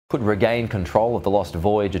could regain control of the lost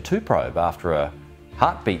Voyager 2 probe after a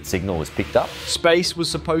heartbeat signal was picked up. Space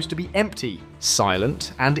was supposed to be empty,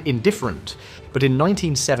 silent, and indifferent, but in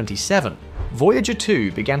 1977, Voyager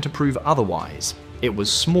 2 began to prove otherwise. It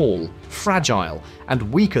was small, fragile,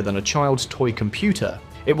 and weaker than a child's toy computer.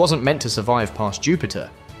 It wasn't meant to survive past Jupiter,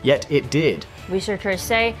 yet it did. Researchers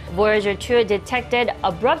say Voyager 2 detected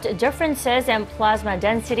abrupt differences in plasma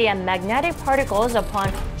density and magnetic particles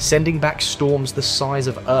upon sending back storms the size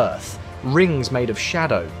of Earth, rings made of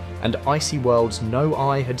shadow, and icy worlds no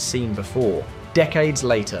eye had seen before. Decades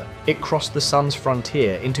later, it crossed the sun's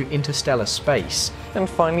frontier into interstellar space. And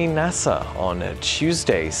finally, NASA on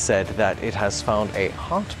Tuesday said that it has found a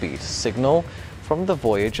heartbeat signal from the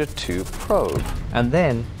Voyager 2 probe. And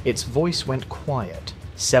then its voice went quiet.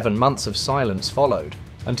 7 months of silence followed,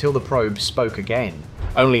 until the probe spoke again.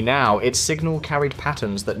 Only now, its signal carried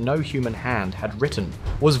patterns that no human hand had written.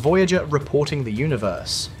 Was Voyager reporting the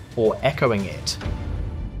universe, or echoing it?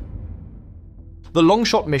 The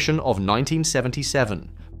long-shot mission of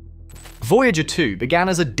 1977. Voyager 2 began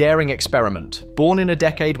as a daring experiment, born in a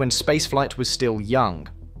decade when spaceflight was still young.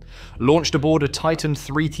 Launched aboard a Titan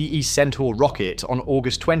 3TE Centaur rocket on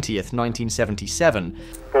August 20th, 1977.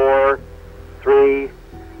 4, 3,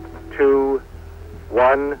 2,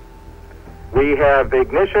 1. We have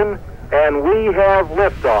ignition and we have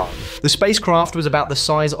liftoff. The spacecraft was about the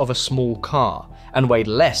size of a small car and weighed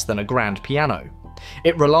less than a grand piano.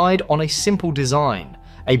 It relied on a simple design,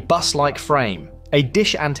 a bus-like frame, a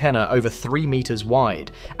dish antenna over 3 meters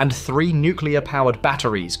wide, and 3 nuclear-powered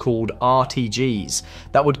batteries called RTGs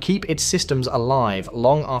that would keep its systems alive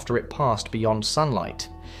long after it passed beyond sunlight.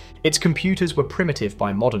 Its computers were primitive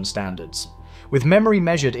by modern standards. With memory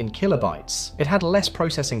measured in kilobytes, it had less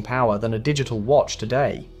processing power than a digital watch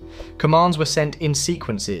today. Commands were sent in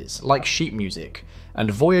sequences, like sheet music,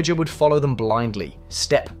 and Voyager would follow them blindly,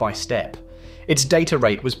 step by step. Its data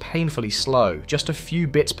rate was painfully slow, just a few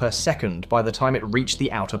bits per second by the time it reached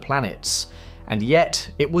the outer planets. And yet,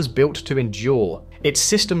 it was built to endure. Its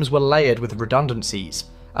systems were layered with redundancies,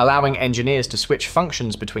 allowing engineers to switch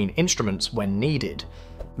functions between instruments when needed.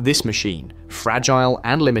 This machine, fragile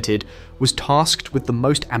and limited, was tasked with the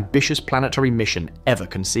most ambitious planetary mission ever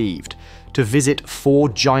conceived, to visit 4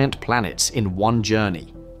 giant planets in one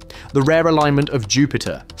journey. The rare alignment of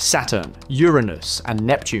Jupiter, Saturn, Uranus, and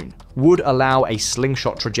Neptune would allow a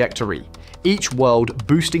slingshot trajectory, each world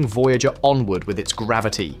boosting Voyager onward with its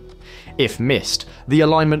gravity. If missed, the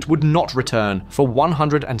alignment would not return for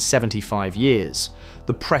 175 years.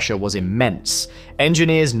 The pressure was immense.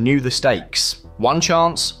 Engineers knew the stakes. One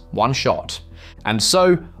chance, one shot. And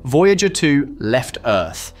so, Voyager 2 left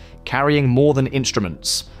Earth, carrying more than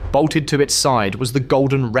instruments. Bolted to its side was the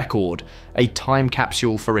Golden Record, a time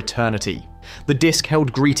capsule for eternity. The disc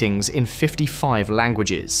held greetings in 55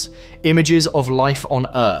 languages, images of life on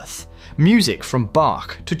Earth, music from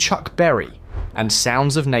Bach to Chuck Berry, and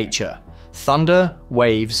sounds of nature, thunder,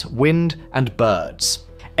 waves, wind, and birds.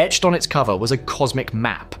 Etched on its cover was a cosmic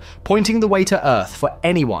map, pointing the way to Earth for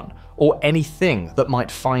anyone or anything that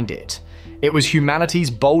might find it. It was humanity's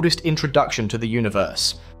boldest introduction to the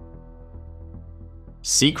universe.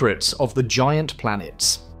 Secrets of the giant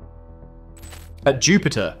planets. At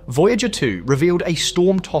Jupiter, Voyager 2 revealed a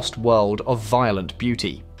storm-tossed world of violent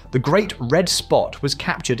beauty. The Great Red Spot was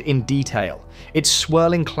captured in detail, its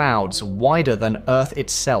swirling clouds wider than Earth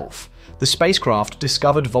itself. The spacecraft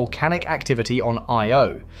discovered volcanic activity on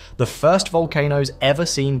Io, the first volcanoes ever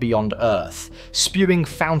seen beyond Earth, spewing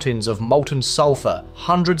fountains of molten sulfur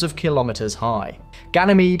hundreds of kilometers high.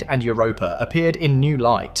 Ganymede and Europa appeared in new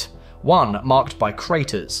light, one marked by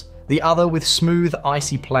craters, the other with smooth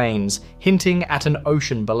icy plains hinting at an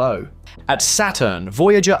ocean below. At Saturn,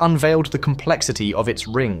 Voyager unveiled the complexity of its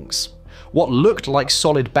rings. What looked like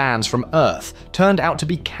solid bands from Earth turned out to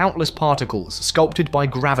be countless particles sculpted by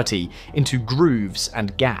gravity into grooves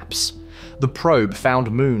and gaps. The probe found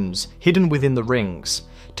moons hidden within the rings,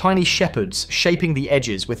 tiny shepherds shaping the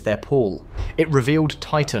edges with their pull. It revealed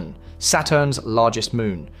Titan, Saturn's largest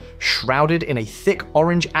moon, shrouded in a thick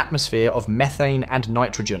orange atmosphere of methane and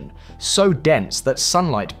nitrogen, so dense that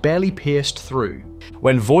sunlight barely pierced through.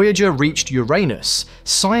 When Voyager reached Uranus,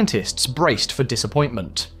 scientists braced for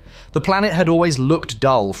disappointment. The planet had always looked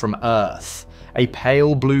dull from Earth, a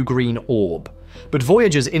pale blue-green orb. But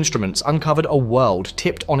Voyager's instruments uncovered a world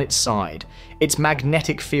tipped on its side, its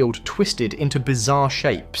magnetic field twisted into bizarre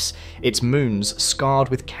shapes, its moons scarred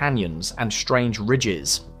with canyons and strange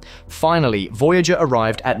ridges. Finally, Voyager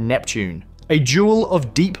arrived at Neptune, a jewel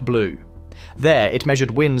of deep blue. There, it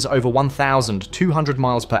measured winds over 1,200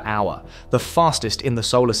 miles per hour, the fastest in the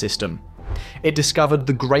solar system. It discovered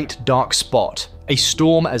the Great Dark Spot, a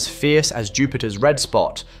storm as fierce as Jupiter's red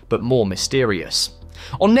spot, but more mysterious.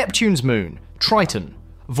 On Neptune's moon, Triton,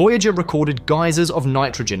 Voyager recorded geysers of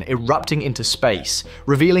nitrogen erupting into space,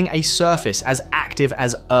 revealing a surface as active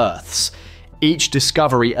as Earth's. Each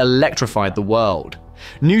discovery electrified the world.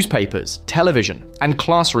 Newspapers, television, and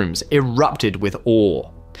classrooms erupted with awe.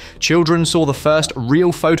 Children saw the first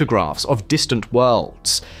real photographs of distant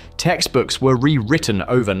worlds. Textbooks were rewritten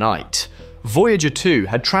overnight. Voyager 2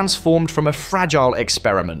 had transformed from a fragile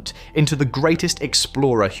experiment into the greatest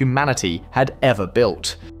explorer humanity had ever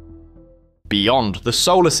built. Beyond the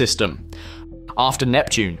solar system. After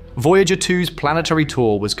Neptune, Voyager 2's planetary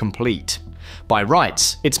tour was complete. By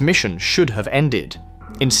rights, its mission should have ended.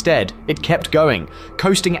 Instead, it kept going,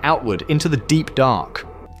 coasting outward into the deep dark.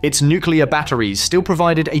 Its nuclear batteries still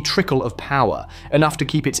provided a trickle of power, enough to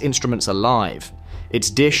keep its instruments alive. Its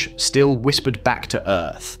dish still whispered back to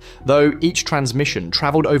Earth, though each transmission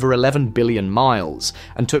traveled over 11 billion miles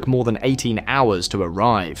and took more than 18 hours to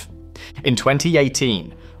arrive. In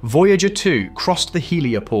 2018, Voyager 2 crossed the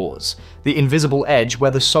heliopause, the invisible edge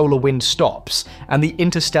where the solar wind stops and the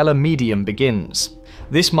interstellar medium begins.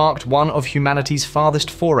 This marked one of humanity's farthest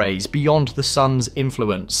forays beyond the sun's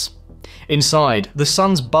influence. Inside, the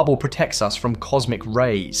sun's bubble protects us from cosmic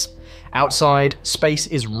rays. Outside, space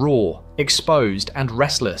is raw, exposed, and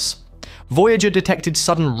restless. Voyager detected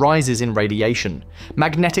sudden rises in radiation,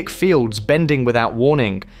 magnetic fields bending without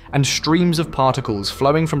warning, and streams of particles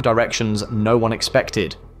flowing from directions no one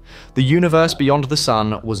expected. The universe beyond the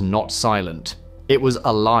sun was not silent. It was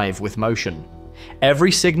alive with motion.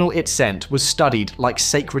 Every signal it sent was studied like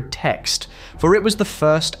sacred text, for it was the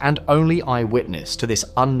first and only eyewitness to this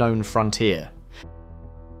unknown frontier.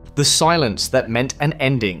 The silence that meant an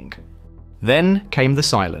ending. Then came the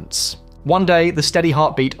silence. One day, the steady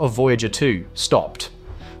heartbeat of Voyager 2 stopped.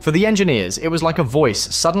 For the engineers, it was like a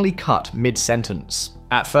voice suddenly cut mid-sentence.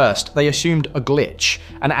 At first, they assumed a glitch,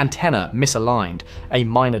 an antenna misaligned, a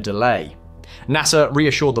minor delay. NASA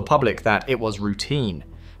reassured the public that it was routine.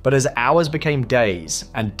 But as hours became days,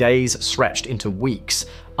 and days stretched into weeks,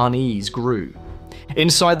 unease grew.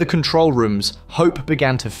 Inside the control rooms, hope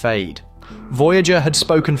began to fade. Voyager had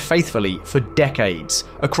spoken faithfully for decades,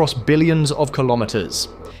 across billions of kilometers.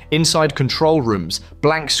 Inside control rooms,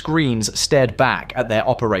 blank screens stared back at their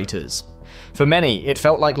operators. For many, it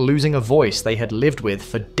felt like losing a voice they had lived with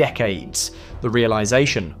for decades. The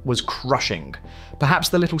realization was crushing. Perhaps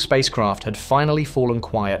the little spacecraft had finally fallen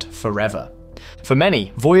quiet forever. For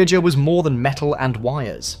many, Voyager was more than metal and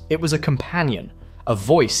wires. It was a companion, a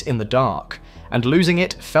voice in the dark, and losing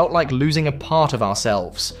it felt like losing a part of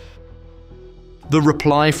ourselves. The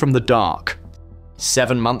reply from the dark.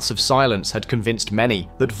 7 months of silence had convinced many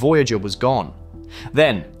that Voyager was gone.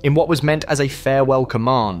 Then, in what was meant as a farewell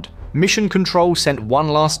command, Mission Control sent one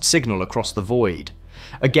last signal across the void.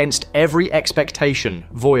 Against every expectation,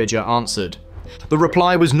 Voyager answered. The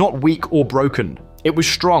reply was not weak or broken. It was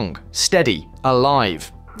strong, steady,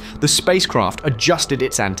 alive. The spacecraft adjusted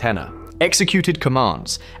its antenna, executed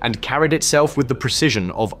commands, and carried itself with the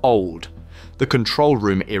precision of old. The control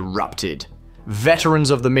room erupted.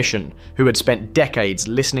 Veterans of the mission, who had spent decades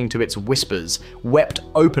listening to its whispers, wept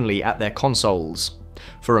openly at their consoles.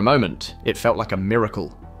 For a moment, it felt like a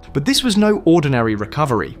miracle. But this was no ordinary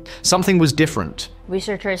recovery. Something was different.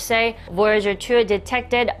 Researchers say Voyager 2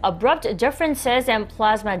 detected abrupt differences in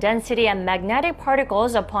plasma density and magnetic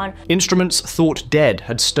particles upon instruments thought dead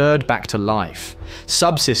had stirred back to life.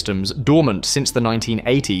 Subsystems dormant since the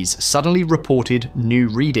 1980s suddenly reported new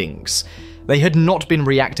readings. They had not been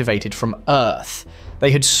reactivated from Earth.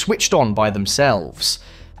 They had switched on by themselves.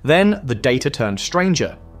 Then the data turned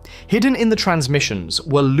stranger. Hidden in the transmissions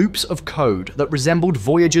were loops of code that resembled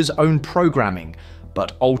Voyager's own programming,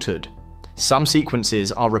 but altered. Some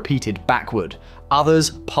sequences are repeated backward,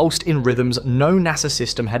 others pulsed in rhythms no NASA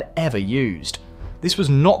system had ever used. This was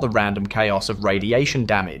not the random chaos of radiation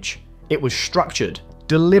damage. It was structured,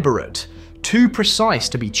 deliberate, too precise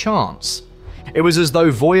to be chance. It was as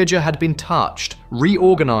though Voyager had been touched,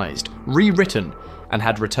 reorganized, rewritten, and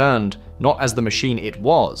had returned not as the machine it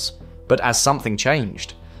was, but as something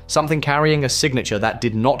changed. Something carrying a signature that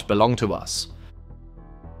did not belong to us.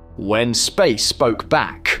 When space spoke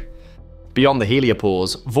back. Beyond the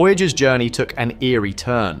heliopause, Voyager's journey took an eerie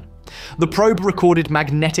turn. The probe recorded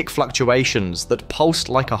magnetic fluctuations that pulsed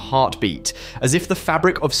like a heartbeat, as if the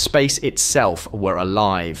fabric of space itself were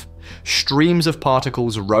alive. Streams of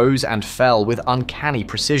particles rose and fell with uncanny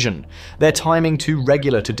precision, their timing too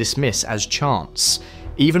regular to dismiss as chance.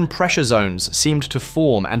 Even pressure zones seemed to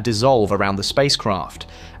form and dissolve around the spacecraft,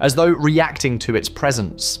 as though reacting to its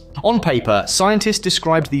presence. On paper, scientists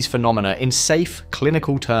described these phenomena in safe,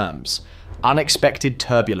 clinical terms. unexpected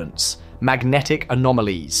turbulence, magnetic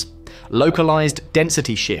anomalies, localized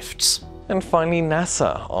density shifts. And finally,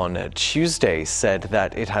 NASA on Tuesday said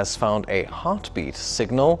that it has found a heartbeat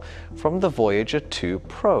signal from the Voyager 2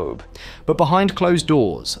 probe. But behind closed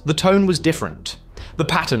doors, the tone was different. The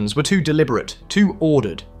patterns were too deliberate, too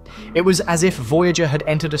ordered. It was as if Voyager had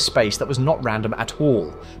entered a space that was not random at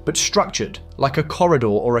all, but structured, like a corridor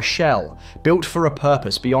or a shell, built for a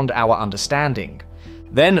purpose beyond our understanding.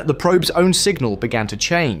 Then the probe's own signal began to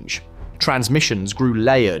change. Transmissions grew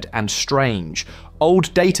layered and strange.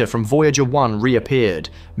 Old data from Voyager 1 reappeared,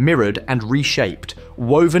 mirrored and reshaped,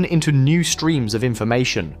 woven into new streams of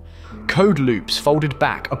information. Code loops folded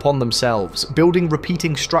back upon themselves, building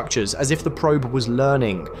repeating structures as if the probe was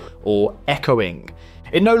learning, or echoing.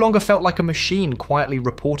 It no longer felt like a machine quietly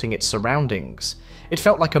reporting its surroundings. It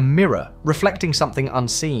felt like a mirror, reflecting something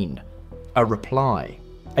unseen. A reply.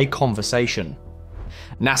 A conversation.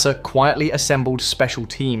 NASA quietly assembled special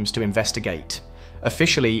teams to investigate.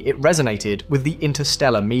 Officially, it resonated with the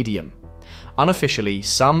interstellar medium. Unofficially,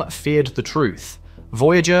 some feared the truth.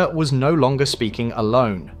 Voyager was no longer speaking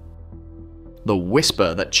alone. The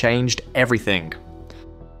whisper that changed everything.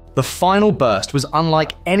 The final burst was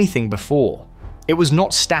unlike anything before. It was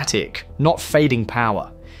not static, not fading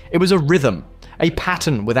power. It was a rhythm, a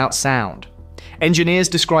pattern without sound. Engineers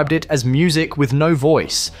described it as music with no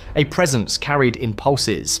voice, a presence carried in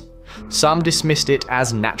pulses. Some dismissed it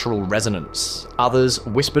as natural resonance. Others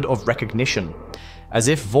whispered of recognition, as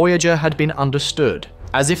if Voyager had been understood,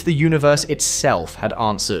 as if the universe itself had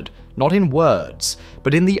answered, not in words,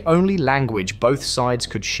 but in the only language both sides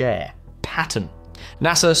could share: pattern.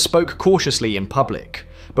 NASA spoke cautiously in public,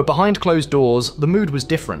 but behind closed doors, the mood was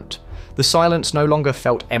different. The silence no longer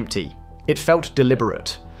felt empty. It felt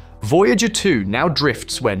deliberate. Voyager 2 now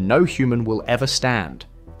drifts where no human will ever stand.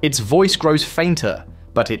 Its voice grows fainter,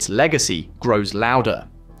 but its legacy grows louder.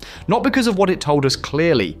 Not because of what it told us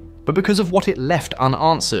clearly, but because of what it left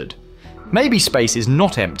unanswered. Maybe space is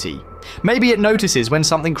not empty. Maybe it notices when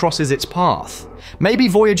something crosses its path. Maybe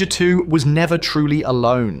Voyager 2 was never truly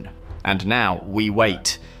alone. And now we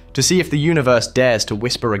wait, to see if the universe dares to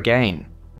whisper again.